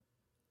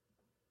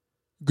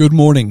Good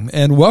morning,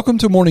 and welcome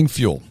to Morning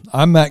Fuel.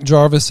 I'm Mac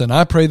Jarvis, and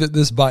I pray that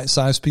this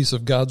bite-sized piece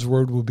of God's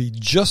Word will be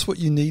just what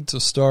you need to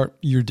start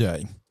your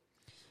day.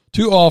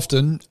 Too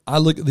often, I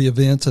look at the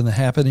events and the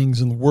happenings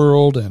in the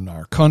world and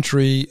our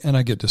country, and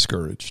I get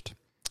discouraged.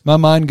 My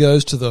mind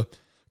goes to the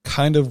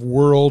kind of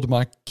world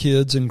my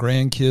kids and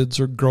grandkids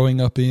are growing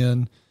up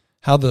in,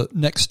 how the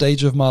next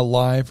stage of my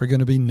life are going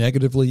to be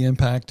negatively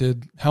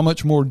impacted, how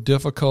much more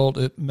difficult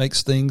it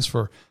makes things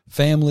for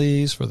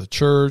families, for the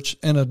church,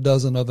 and a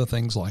dozen other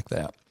things like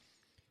that.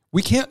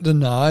 We can't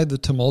deny the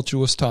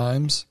tumultuous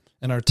times,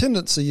 and our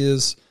tendency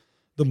is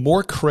the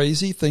more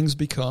crazy things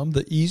become,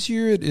 the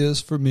easier it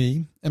is for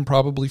me, and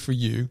probably for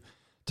you,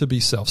 to be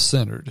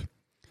self-centered.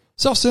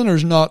 Self-centered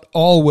is not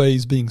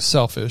always being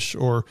selfish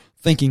or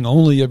thinking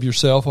only of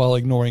yourself while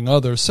ignoring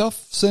others.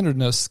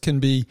 Self-centeredness can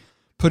be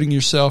putting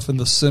yourself in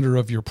the center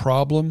of your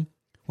problem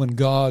when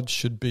God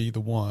should be the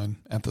one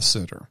at the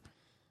center.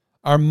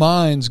 Our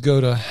minds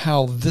go to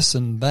how this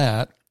and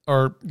that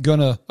are going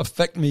to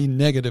affect me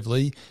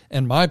negatively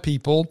and my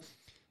people,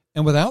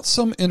 and without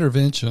some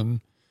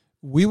intervention,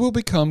 we will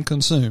become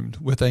consumed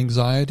with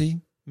anxiety,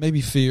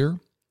 maybe fear,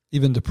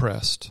 even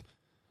depressed.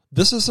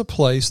 This is a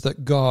place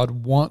that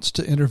God wants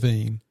to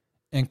intervene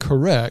and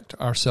correct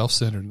our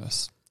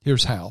self-centeredness.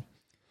 Here's how.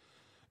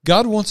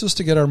 God wants us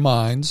to get our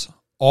minds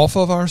off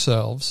of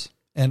ourselves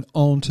and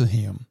onto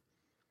Him.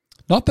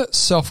 Not that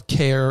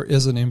self-care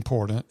isn't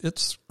important,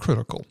 it's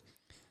critical.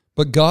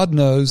 But God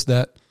knows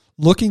that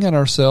looking at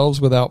ourselves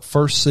without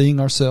first seeing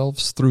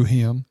ourselves through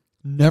Him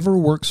never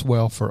works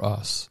well for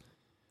us.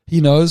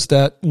 He knows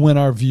that when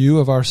our view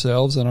of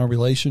ourselves and our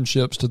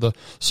relationships to the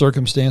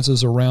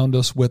circumstances around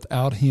us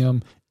without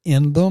Him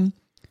in them,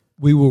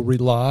 we will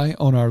rely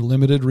on our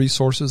limited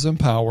resources and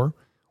power,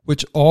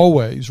 which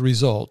always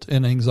result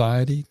in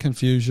anxiety,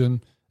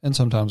 confusion, and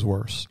sometimes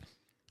worse.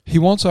 He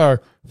wants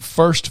our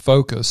first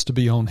focus to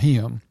be on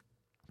Him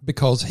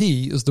because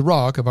He is the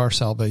rock of our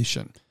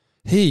salvation.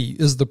 He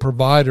is the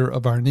provider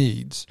of our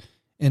needs,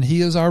 and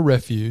He is our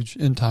refuge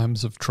in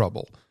times of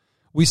trouble.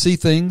 We see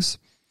things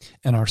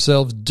and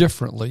ourselves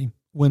differently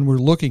when we're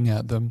looking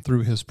at them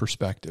through His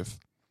perspective.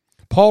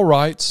 Paul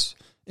writes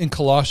in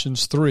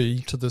Colossians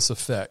 3 to this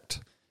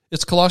effect.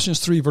 It's Colossians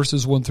 3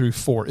 verses 1 through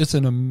 4. It's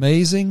an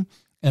amazing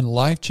and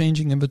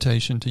life-changing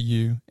invitation to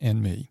you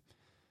and me.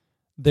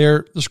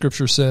 There, the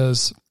scripture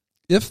says,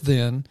 "If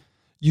then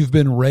you've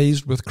been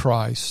raised with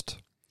Christ,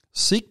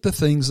 seek the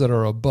things that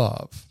are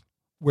above,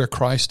 where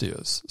Christ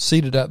is,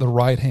 seated at the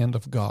right hand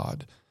of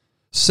God.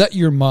 Set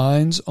your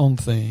minds on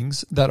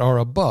things that are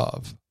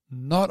above,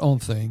 not on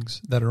things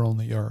that are on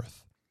the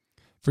earth.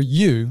 For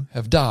you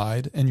have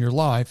died, and your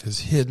life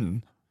is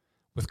hidden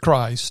with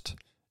Christ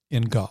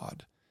in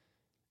God."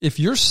 If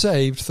you're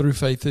saved through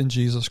faith in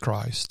Jesus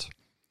Christ,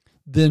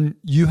 then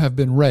you have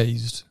been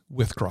raised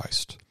with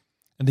Christ.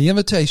 And the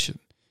invitation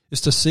is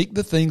to seek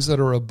the things that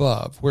are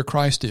above, where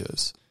Christ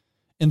is,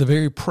 in the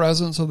very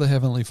presence of the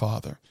Heavenly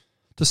Father.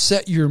 To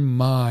set your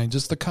mind,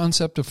 just the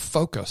concept of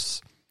focus,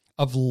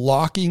 of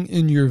locking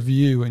in your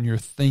view and your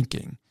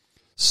thinking.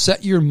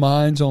 Set your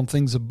minds on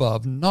things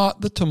above,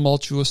 not the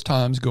tumultuous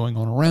times going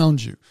on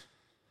around you.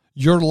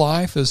 Your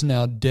life is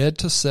now dead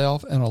to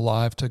self and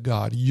alive to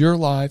God. Your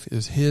life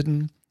is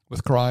hidden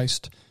with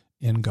Christ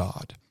in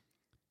God.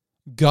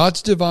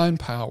 God's divine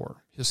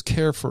power, His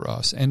care for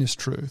us, and His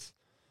truth,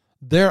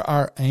 they're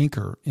our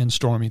anchor in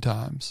stormy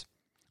times.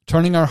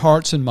 Turning our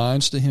hearts and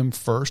minds to Him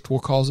first will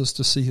cause us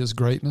to see His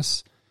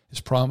greatness,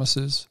 His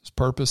promises, His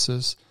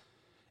purposes,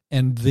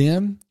 and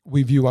then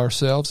we view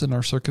ourselves and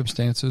our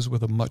circumstances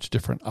with a much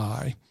different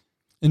eye,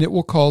 and it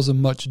will cause a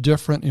much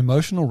different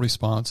emotional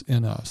response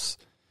in us.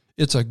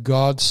 It's a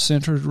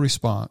God-centered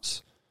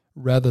response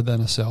rather than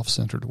a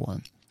self-centered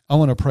one. I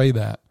want to pray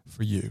that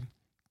for you.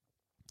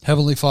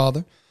 Heavenly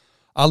Father,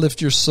 I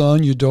lift your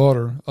son, your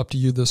daughter up to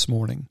you this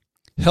morning.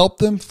 Help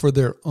them for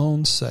their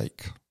own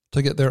sake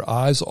to get their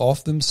eyes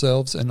off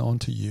themselves and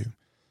onto you.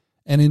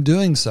 And in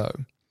doing so,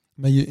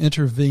 may you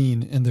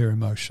intervene in their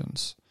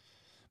emotions.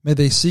 May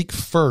they seek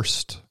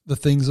first the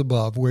things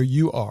above where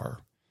you are.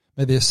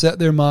 May they set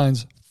their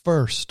minds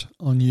first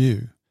on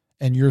you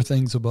and your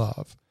things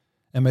above.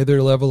 And may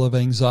their level of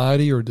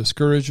anxiety or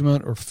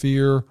discouragement or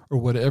fear or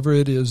whatever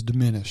it is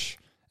diminish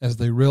as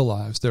they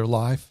realize their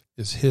life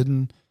is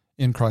hidden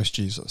in Christ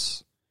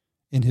Jesus.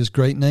 In His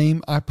great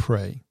name I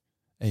pray.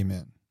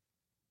 Amen.